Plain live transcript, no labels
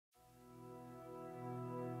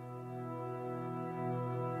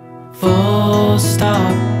Full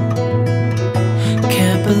stop.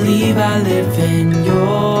 Can't believe I live in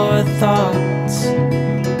your thoughts.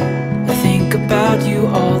 I think about you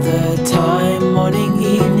all the time, morning,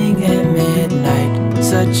 evening, and midnight.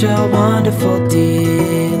 Such a wonderful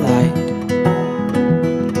delight.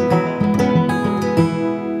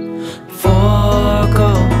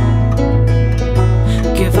 Forgo,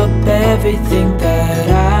 give up everything that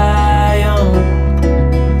I own.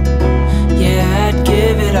 Yeah, I'd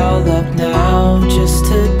give it all up now, just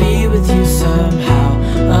to be with you somehow.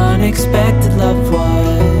 Unexpected love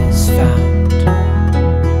was found.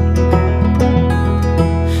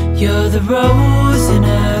 You're the rose in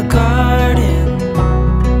a garden,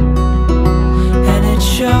 and it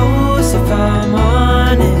shows if I'm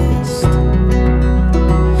honest.